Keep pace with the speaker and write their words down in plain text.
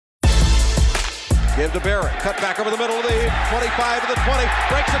Give to Barrett. Cut back over the middle of the 25 to the 20.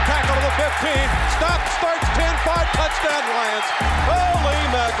 Breaks a tackle to the 15. Stop, starts 10-5. Touchdown Lions. Holy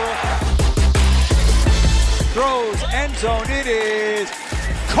mackerel. Throws, end zone. It is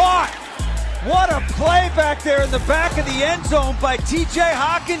caught. What a play back there in the back of the end zone by T.J.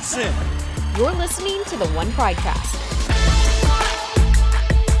 Hawkinson. You're listening to the One Pridecast.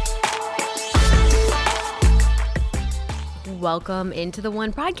 Welcome into the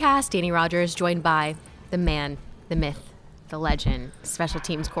One Pridecast. Dannie Rogers, joined by the man, the myth, the legend, special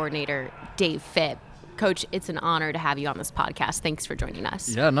teams coordinator, Dave Fipp. Coach, it's an honor to have you on this podcast. Thanks for joining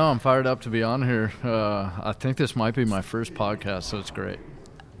us. Yeah, no, I'm fired up to be on here. I think this might be my first podcast, so it's great.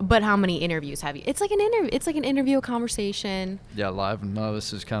 But how many interviews have you? It's like an interview. It's like an interview, a conversation. Yeah, live. No,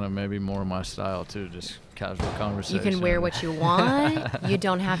 this is kind of maybe more my style too, just casual conversation. You can wear what you want. You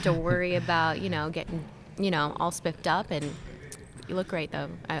don't have to worry about, getting, all spiffed up. And you look great, though.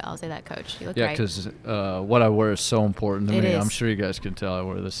 I'll say that, Coach. You look great. Yeah, because what I wear is so important to me. Is. I'm sure you guys can tell I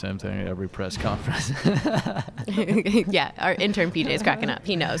wear the same thing at every press conference. Yeah, our intern PJ is cracking up.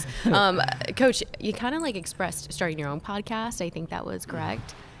 He knows. Coach, you kind of expressed starting your own podcast. I think that was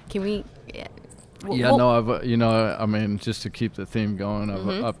correct. Can we? Just to keep the theme going,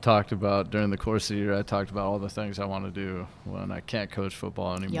 I've talked about during the course of the year, I talked about all the things I want to do when I can't coach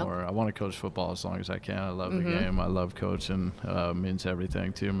football anymore. Yep. I want to coach football as long as I can. I love the game. I love coaching. It means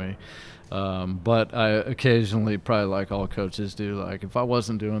everything to me. But I occasionally, probably like all coaches do, if I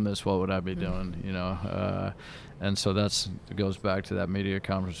wasn't doing this, what would I be doing, And so it goes back to that media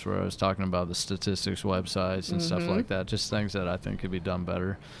conference where I was talking about the statistics websites and stuff like that, just things that I think could be done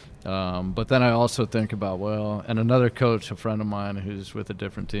better. But then I also think about, and another coach, a friend of mine who's with a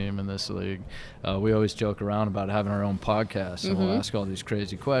different team in this league, we always joke around about having our own podcast. And we'll ask all these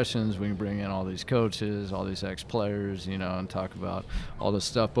crazy questions. We can bring in all these coaches, all these ex-players, and talk about all this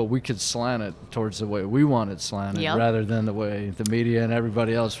stuff. But we could slant it towards the way we want it slanted rather than the way the media and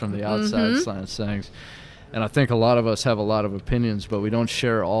everybody else from the outside slants things. And I think a lot of us have a lot of opinions, but we don't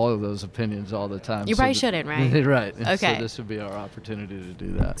share all of those opinions all the time. You probably shouldn't, right? Right. Okay. So this would be our opportunity to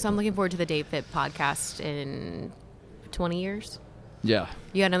do that. So I'm looking forward to the Dave Fipp podcast in 20 years. Yeah.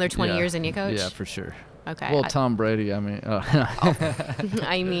 You got another 20 years in you, Coach? Yeah, for sure. Okay. Well, Tom Brady, 20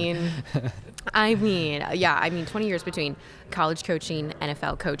 years between college coaching,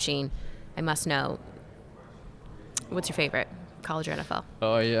 NFL coaching. I must know, what's your favorite? College or NFL?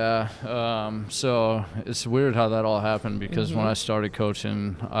 Oh, yeah. So it's weird how that all happened because when I started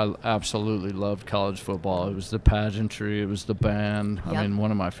coaching, I absolutely loved college football. It was the pageantry. It was the band. Yep. I mean, one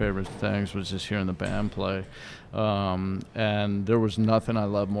of my favorite things was just hearing the band play. And there was nothing I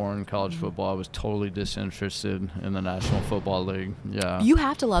loved more in college football. I was totally disinterested in the National Football League. Yeah. You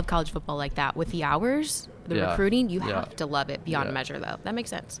have to love college football like that. With the hours, the recruiting, you have to love it beyond measure, though. That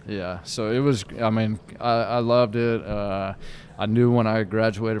makes sense. Yeah. So it was, I loved it. I knew when I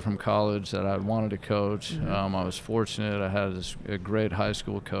graduated from college that I wanted to coach. I was fortunate. I had a great high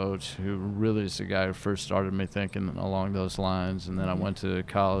school coach who really is the guy who first started me thinking along those lines. And then I went to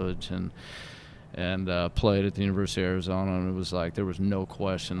college and played at the University of Arizona, and it was there was no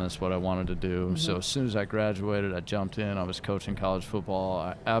question that's what I wanted to do. So as soon as I graduated, I jumped in. I was coaching college football.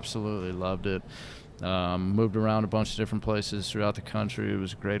 I absolutely loved it. Moved around a bunch of different places throughout the country. It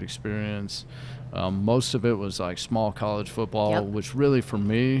was a great experience. Most of it was small college football, which really for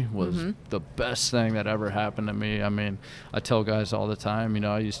me was the best thing that ever happened to me. I mean, I tell guys all the time,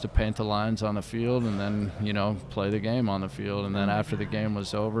 I used to paint the lines on the field and then, play the game on the field. And then after the game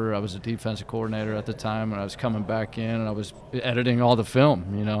was over, I was a defensive coordinator at the time, and I was coming back in and I was editing all the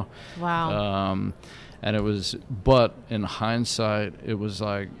film, Wow. And it was, but in hindsight, it was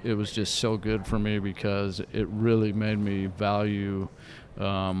just so good for me because it really made me value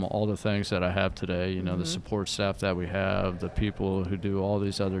all the things that I have today, the support staff that we have, the people who do all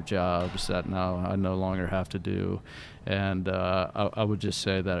these other jobs that now I no longer have to do. And I would just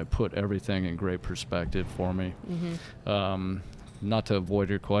say that it put everything in great perspective for me. Not to avoid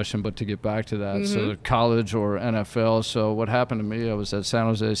your question, but to get back to that. So college or NFL. So what happened to me, I was at San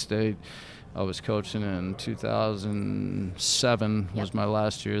Jose State. I was coaching in 2007 was my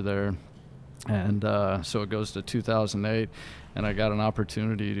last year there. And so it goes to 2008, and I got an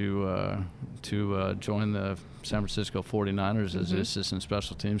opportunity to join the San Francisco 49ers as the assistant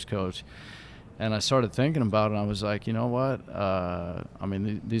special teams coach. And I started thinking about it, and I was like, you know what?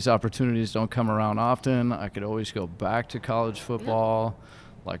 These opportunities don't come around often. I could always go back to college football.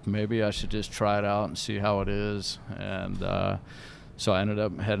 Maybe I should just try it out and see how it is. And so I ended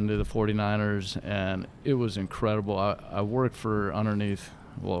up heading to the 49ers, and it was incredible. I worked for underneath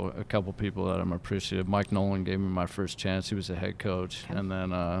a couple people that I'm appreciative. Mike Nolan gave me my first chance. He was the head coach. Okay. And then,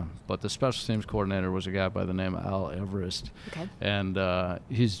 but the special teams coordinator was a guy by the name of Al Everest. Okay. And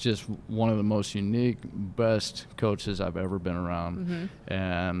he's just one of the most unique, best coaches I've ever been around.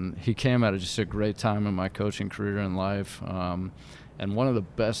 And he came at just a great time in my coaching career and life. And one of the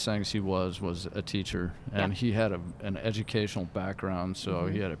best things he was a teacher, and he had an educational background. So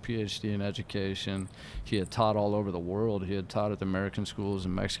he had a PhD in education. He had taught all over the world. He had taught at the American schools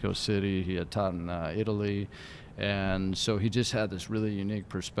in Mexico City. He had taught in Italy. And so he just had this really unique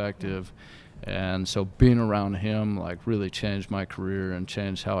perspective. And so being around him, like, really changed my career and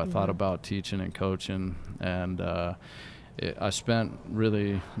changed how I thought about teaching and coaching. And I spent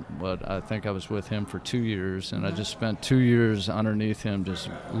really, I think I was with him for 2 years, and I just spent 2 years underneath him, just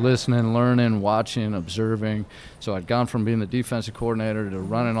listening, learning, watching, observing. So I'd gone from being the defensive coordinator to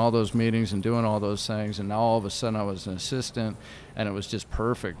running all those meetings and doing all those things, and now all of a sudden I was an assistant, and it was just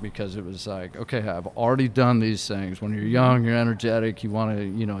perfect because it was like, okay, I've already done these things. When you're young, you're energetic, you want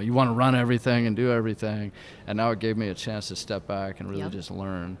to run everything and do everything, and now it gave me a chance to step back and really just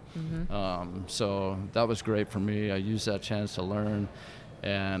learn. So that was great for me. I used that chance to learn,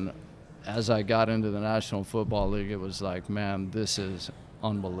 and as I got into the National Football League, it was like, man, this is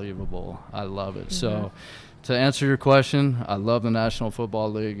unbelievable. I love it. So to answer your question, I love the National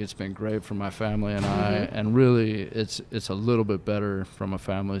Football League. It's been great for my family and I, and really it's a little bit better from a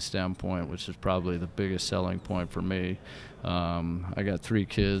family standpoint, which is probably the biggest selling point for me. I got 3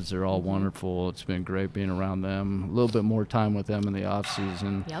 kids. They're all wonderful. It's been great being around them. A little bit more time with them in the off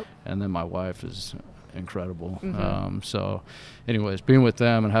season. And then my wife is incredible. So anyways, being with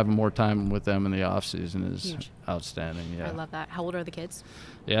them and having more time with them in the off season is outstanding. I love that. How old are the kids?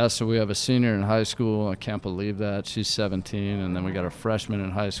 So we have a senior in high school. I can't believe that. She's 17, and then we got a freshman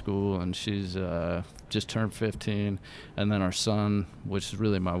in high school, and she's just turned 15. And then our son, which is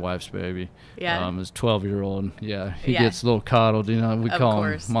really my wife's baby, is 12-year-old. He gets a little coddled. We call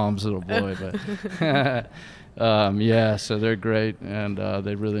him Mom's little boy. But so they're great, and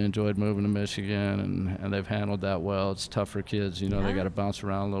they really enjoyed moving to Michigan, and they've handled that well. It's tough for kids. They got to bounce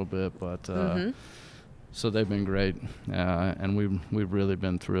around a little bit, but so they've been great, and we've really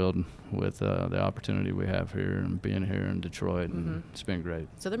been thrilled with the opportunity we have here and being here in Detroit, and it's been great.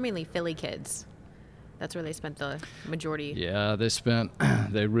 So they're mainly Philly kids. That's where they spent the majority. Yeah,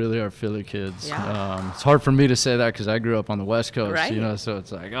 they really are Philly kids. It's hard for me to say that because I grew up on the West Coast, so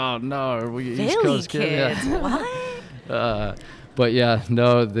it's like, oh no, are we Philly East Coast kids? What? But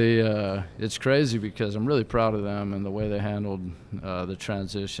it's crazy because I'm really proud of them and the way they handled the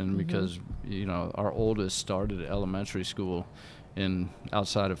transition because, our oldest started elementary school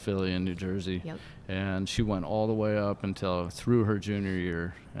outside of Philly in New Jersey. And she went all the way up through her junior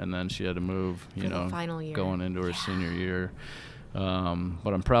year, and then she had to move, final year. Going into her senior year.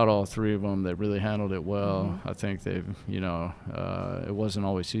 But I'm proud of all 3 of them. They really handled it well. I think they've, it wasn't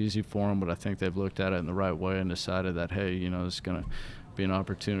always easy for them, but I think they've looked at it in the right way and decided that, hey, this is going to be an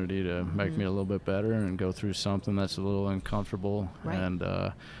opportunity to make me a little bit better and go through something that's a little uncomfortable. And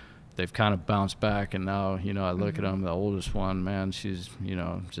they've kind of bounced back, and now, I look at them, the oldest one, man, she's,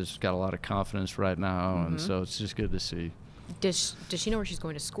 just got a lot of confidence right now, and so it's just good to see. Does she know where she's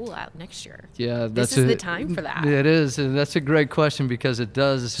going to school at next year? Yeah, this is the time for that. It is, and that's a great question because it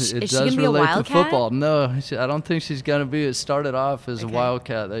does be relate a to football. No, I don't think she's going to be. It started off as a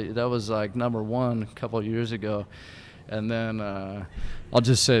Wildcat. That was like number 1 a couple of years ago, and then I'll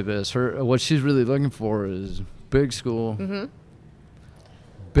just say this: what she's really looking for is big school,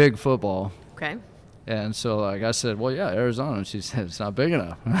 big football. Okay. And so, I said, well, Arizona. And she said, it's not big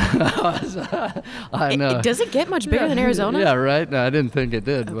enough. I know. Does it get much bigger than Arizona? Yeah, right? No, I didn't think it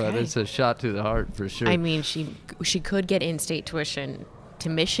did, but it's a shot to the heart for sure. I mean, she could get in-state tuition to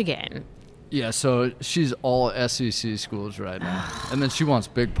Michigan. Yeah, so she's all SEC schools right now. And then she wants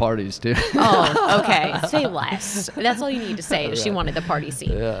big parties, too. Oh, okay. Say less. That's all you need to say. Right. She wanted the party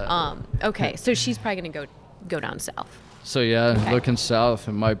scene. Yeah. Okay, so she's probably going to go down south. So, looking south,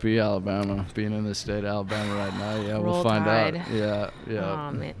 it might be Alabama. Being in the state of Alabama right now, Roll we'll find Tide. out. Yeah.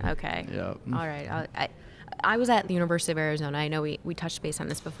 Oh, man. Okay. Yeah. All right. I was at the University of Arizona. I know we touched base on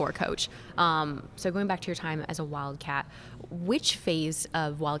this before, Coach. So going back to your time as a Wildcat, which phase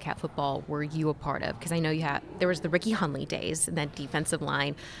of Wildcat football were you a part of? Because I know there was the Ricky Hundley days, and then defensive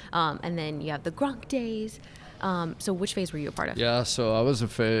line, and then you have the Gronk days. So which phase were you a part of? Yeah, so I was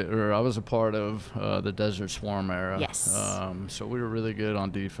a part of the Desert Swarm era. Yes. So we were really good on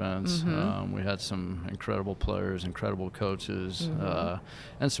defense. We had some incredible players, incredible coaches,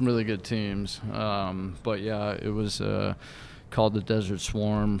 and some really good teams. But it was called the Desert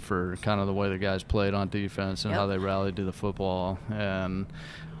Swarm for kind of the way the guys played on defense and how they rallied to the football. And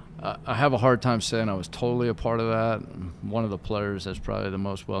I have a hard time saying I was totally a part of that. One of the players that's probably the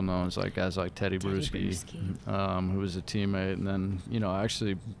most well-known is guys like Teddy Bruschi, who was a teammate. And then,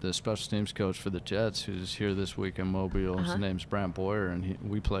 actually the special teams coach for the Jets, who's here this week in Mobile, his name's Brant Boyer, and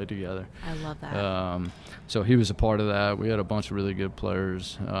we played together. I love that. So he was a part of that. We had a bunch of really good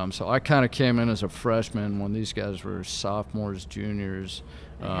players. So I kind of came in as a freshman when these guys were sophomores, juniors,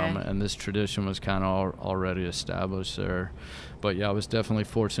 and this tradition was kind of already established there. But, yeah, I was definitely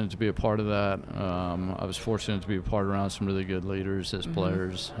fortunate to be a part of that. I was fortunate to be a part around some really good leaders as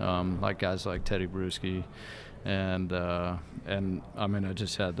players, like guys like Teddy Bruschi. And I mean, I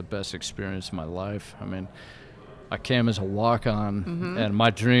just had the best experience of my life. I mean, I came as a walk-on, and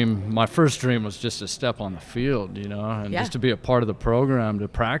my first dream was just to step on the field, and just to be a part of the program, to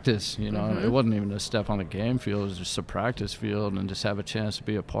practice, It wasn't even a step on the game field. It was just a practice field, and just have a chance to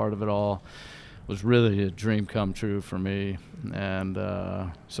be a part of it all was really a dream come true for me. And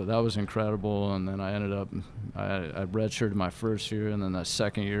so that was incredible. And then I ended up, I redshirted my first year, and then that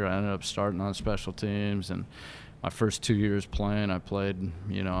second year I ended up starting on special teams. And my first 2 years playing, I played,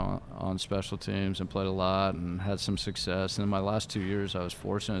 on special teams and played a lot and had some success. And then my last 2 years, I was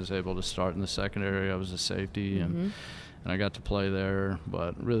fortunate. I was able to start in the secondary. I was a safety, and I got to play there.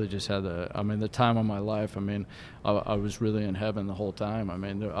 But really just had the time of my life. I mean, I was really in heaven the whole time. I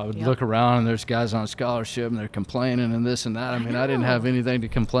mean, I would look around, and there's guys on scholarship, and they're complaining and this and that. I mean, I didn't have anything to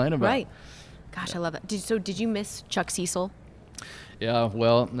complain about. Right. Gosh, I love it. Did you miss Chuck Cecil? Yeah,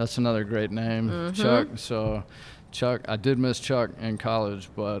 well, that's another great name, Chuck. So, Chuck, I did miss Chuck in college,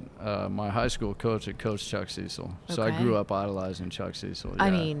 but my high school coach had coached Chuck Cecil. So I grew up idolizing Chuck Cecil. Yeah. I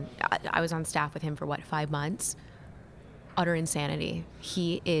mean, I was on staff with him for, 5 months? Utter insanity.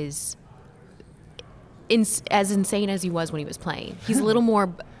 He is as insane as he was when he was playing. He's a little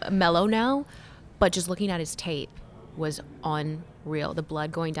more mellow now, but just looking at his tape was unreal. The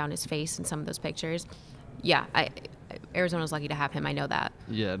blood going down his face in some of those pictures. Yeah, Arizona's lucky to have him. I know that.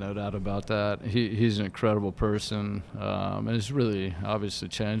 Yeah, no doubt about that. He's an incredible person, and he's really obviously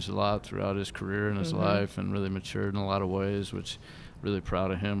changed a lot throughout his career and his life, and really matured in a lot of ways, which really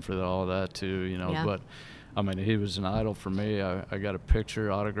proud of him for all of that too. Yeah. But I mean, he was an idol for me. I got a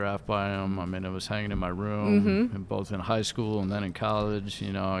picture autographed by him. I mean, it was hanging in my room, and both in high school and then in college.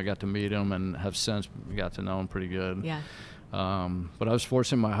 I got to meet him and have since got to know him pretty good. Yeah. But I was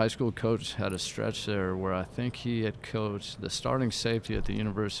fortunate. My high school coach had a stretch there where I think he had coached the starting safety at the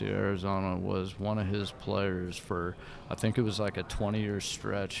University of Arizona was one of his players for, I think it was like a 20-year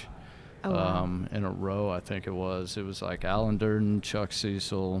stretch. Oh, wow. In a row, I think it was. It was like Alan Durden, Chuck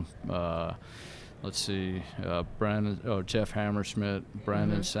Cecil, Jeff Hammerschmidt,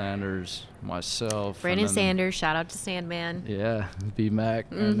 Brandon Sanders, myself. Brandon Sanders, shout out to Sandman. Yeah, B-Mac.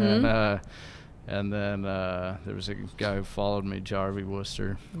 And then there was a guy who followed me, Jarvie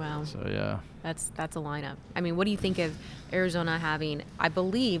Worcester. Wow. So, yeah. That's a lineup. I mean, what do you think of Arizona having, I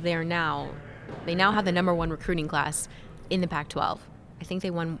believe they now have the number 1 recruiting class in the Pac-12. I think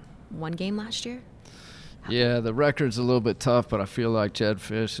they won one game last year. Yeah, the record's a little bit tough, but I feel like Jed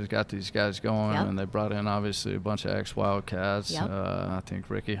Fish has got these guys going, Yep. and they brought in obviously a bunch of ex-Wildcats. Yep. I think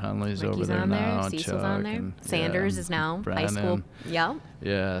Ricky Hunley's Ricky's over there on now. Cecil's Chuck on there. and, Sanders is now Brandon. high school. Yeah.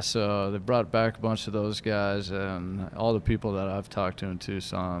 Yeah, so they brought back a bunch of those guys, and all the people that I've talked to in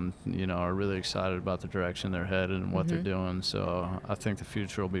Tucson, are really excited about the direction they're headed and what they're doing. So I think the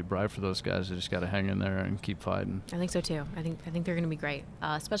future will be bright for those guys. They just got to hang in there and keep fighting. I think so too. I think they're going to be great.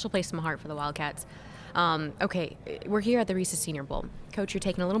 Special place in my heart for the Wildcats. Okay, we're here at the Reese's Senior Bowl. Coach, you're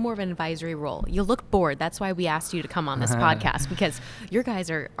taking a little more of an advisory role. You look bored. That's why we asked you to come on this podcast, because your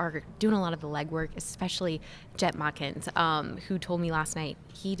guys are doing a lot of the legwork, especially Jet Matkins, who told me last night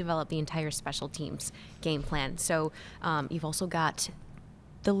he developed the entire special teams game plan. So you've also got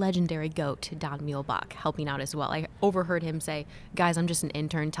the legendary GOAT, Don Muehlbach, helping out as well. I overheard him say, guys, I'm just an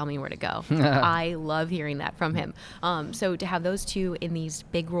intern. Tell me where to go. I love hearing that from him. So to have those two in these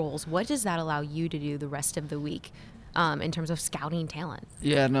big roles, what does that allow you to do the rest of the week in terms of scouting talent?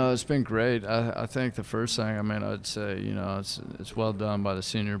 Yeah, no, it's been great. I think the first thing, I'd say, it's well done by the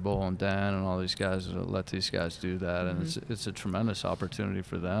Senior Bowl and Dan and all these guys to let these guys do that. And it's a tremendous opportunity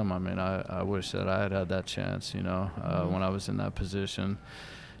for them. I wish that I had that chance, when I was in that position.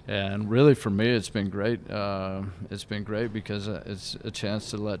 And really, for me, it's been great. It's been great because it's a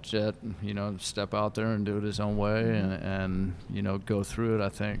chance to let Jet, step out there and do it his own way and go through it. I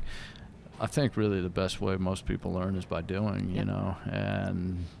think really the best way most people learn is by doing,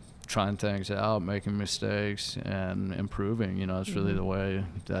 and trying things out, making mistakes, and improving. It's really the way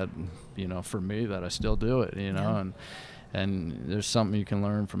that, for me, that I still do it, and there's something you can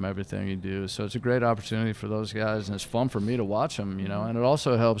learn from everything you do. So it's a great opportunity for those guys, and it's fun for me to watch them, you know. And it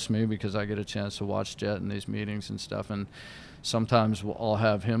also helps me because I get a chance to watch Jet in these meetings and stuff, and sometimes I'll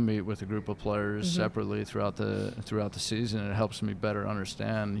have him meet with a group of players separately throughout the season. It helps me better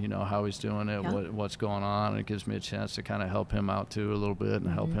understand, you know, how he's doing it, what's going on. It gives me a chance to kind of help him out too a little bit and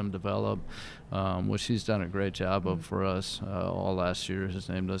help him develop, which he's done a great job of for us all last year. His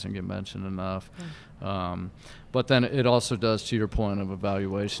name doesn't get mentioned enough. But then it also does, to your point of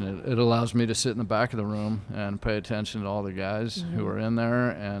evaluation, it allows me to sit in the back of the room and pay attention to all the guys who are in there,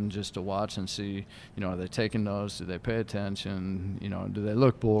 and just to watch and see, you know, are they taking notes? Do they pay attention? You know, do they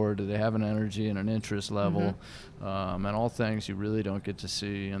look bored? Do they have an energy and an interest level? And all things you really don't get to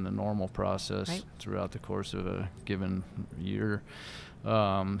see in the normal process throughout the course of a given year.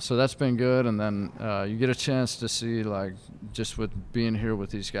 So that's been good. And then you get a chance to see, like, just with being here with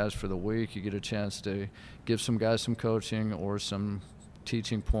these guys for the week, you get a chance to give some guys some coaching or some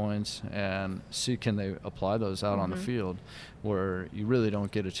teaching points and see can they apply those out on the field, where you really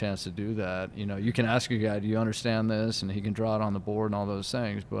don't get a chance to do that. You know, you can ask a guy, do you understand this? And he can draw it on the board and all those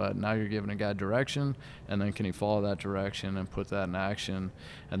things, but now you're giving a guy direction, and then can he follow that direction and put that in action?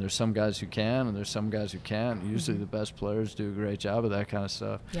 And there's some guys who can, and there's some guys who can't. Usually the best players do a great job of that kind of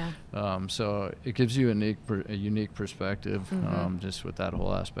stuff. So it gives you a unique perspective, just with that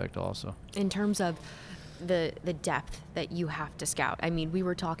whole aspect also. In terms of the depth that you have to scout. I mean, we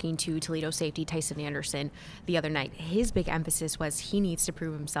were talking to Toledo safety Tyson Anderson the other night. His big emphasis was he needs to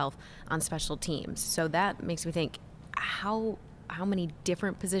prove himself on special teams. So that makes me think, how many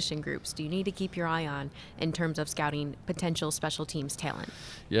different position groups do you need to keep your eye on in terms of scouting potential special teams talent?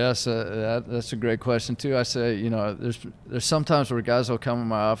 Yes, that's a great question too. I say, you know, there's sometimes where guys will come in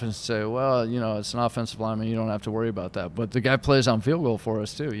my office and say, well, you know, it's an offensive lineman, you don't have to worry about that. But the guy plays on field goal for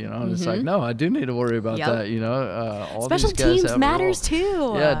us too, you know. And it's like, no, I do need to worry about that, you know. All special these guys teams have matters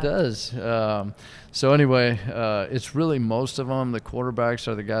too. Yeah, it does. So anyway, it's really most of them. The quarterbacks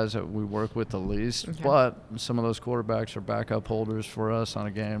are the guys that we work with the least, but some of those quarterbacks are backup holders for us on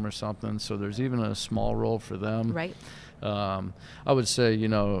a game or something. So there's even a small role for them. Right. I would say, you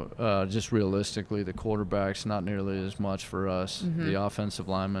know, just realistically, the quarterbacks, not nearly as much for us. The offensive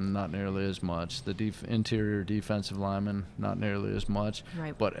linemen, not nearly as much. The interior defensive linemen, not nearly as much.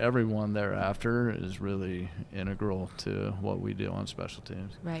 Right. But everyone thereafter is really integral to what we do on special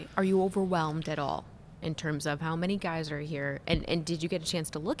teams. Right. Are you overwhelmed at all in terms of how many guys are here? And did you get a chance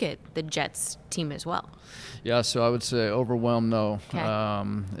to look at the Jets team as well? Yeah, so I would say overwhelmed, no.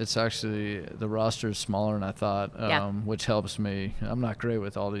 Okay. It's actually, the roster is smaller than I thought, which helps me. I'm not great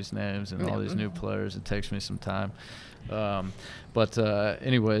with all these names and all these new players. It takes me some time. But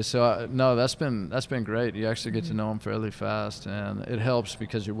anyway, so no, that's been great. You actually get to know them fairly fast, and it helps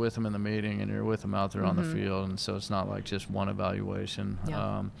because you're with them in the meeting and you're with them out there on the field, and so it's not like just one evaluation.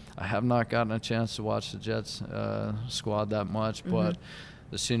 I have not gotten a chance to watch the Jets squad that much, but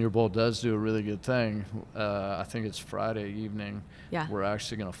the Senior Bowl does do a really good thing. I think it's Friday evening. Yeah. We're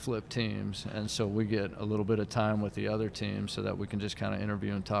actually going to flip teams, and so we get a little bit of time with the other team so that we can just kind of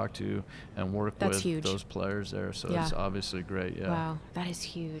interview and talk to and work with those players there. So it's obviously great. Yeah. Wow, that is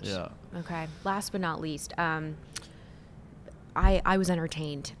huge. Yeah. Okay. Last but not least, I was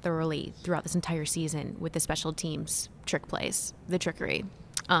entertained thoroughly throughout this entire season with the special teams trick plays, the trickery.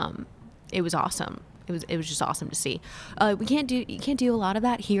 It was awesome. It was just awesome to see. You can't do a lot of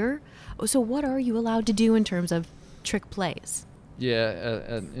that here. So what are you allowed to do in terms of trick plays?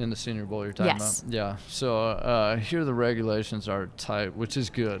 Yeah, in the Senior Bowl you're talking about? Yeah. So here the regulations are tight, which is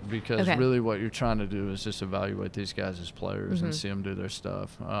good because really what you're trying to do is just evaluate these guys as players and see them do their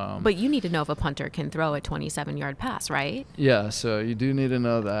stuff. But you need to know if a punter can throw a 27-yard pass, right? Yeah, so you do need to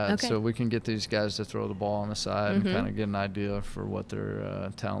know that. So we can get these guys to throw the ball on the side and kind of get an idea for what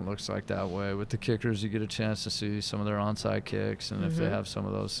their talent looks like that way. With the kickers, you get a chance to see some of their onside kicks and if they have some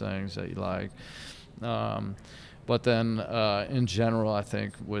of those things that you like. But then, in general, I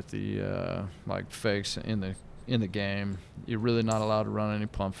think with the like fakes in the game, you're really not allowed to run any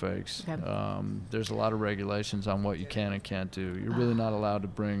pump fakes. There's a lot of regulations on what you can and can't do. You're really not allowed to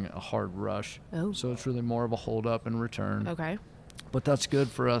bring a hard rush. So it's really more of a hold up and return. But that's good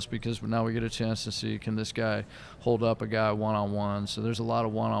for us because now we get a chance to see, can this guy hold up a guy one-on-one? So there's a lot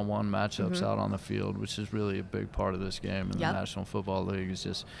of one-on-one matchups out on the field, which is really a big part of this game in the National Football League is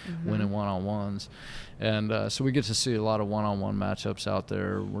just winning one-on-ones. And so we get to see a lot of one-on-one matchups out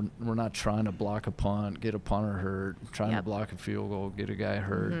there. We're not trying to block a punt, get a punter hurt, trying to block a field goal, get a guy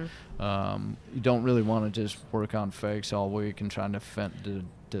hurt. You don't really want to just work on fakes all week and trying to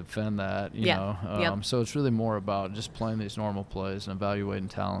defend that, you know. So it's really more about just playing these normal plays and evaluating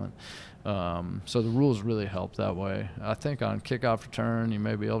talent. So the rules really help that way. I think on kickoff return, you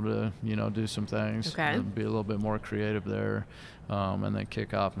may be able to, you know, do some things, be a little bit more creative there. And then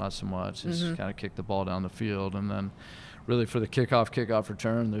kickoff, not so much. Just kind of kick the ball down the field. And then really for the kickoff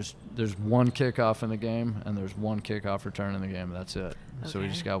return, there's one kickoff in the game and there's one kickoff return in the game. That's it. So we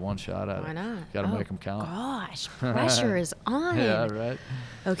just got one shot at it. Why not? Got to make them count. Gosh, pressure is on. Yeah, right.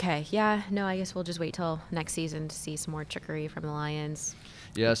 Okay, yeah, no, I guess we'll just wait till next season to see some more trickery from the Lions.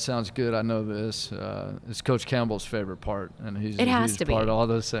 Yeah, sounds good. I know this. It's Coach Campbell's favorite part, and he's a huge part of all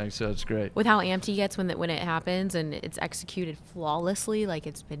those things, so it's great. With how amped he gets when it happens and it's executed flawlessly, like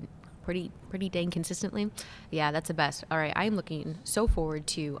it's been pretty dang consistently. Yeah, that's the best. All right, I'm looking so forward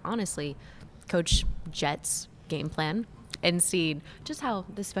to, honestly, Coach Jet's game plan and seeing just how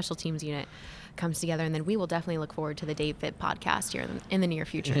this special teams unit comes together. And then we will definitely look forward to the Dave Fipp podcast here in the near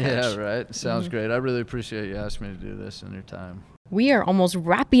future, Coach. Yeah, right. Sounds great. I really appreciate you asking me to do this in your time. We are almost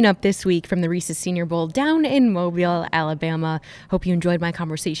wrapping up this week from the Reese's Senior Bowl down in Mobile, Alabama. Hope you enjoyed my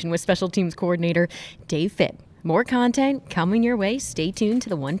conversation with special teams coordinator Dave Fipp. More content coming your way. Stay tuned to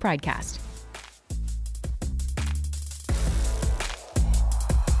the One Pridecast.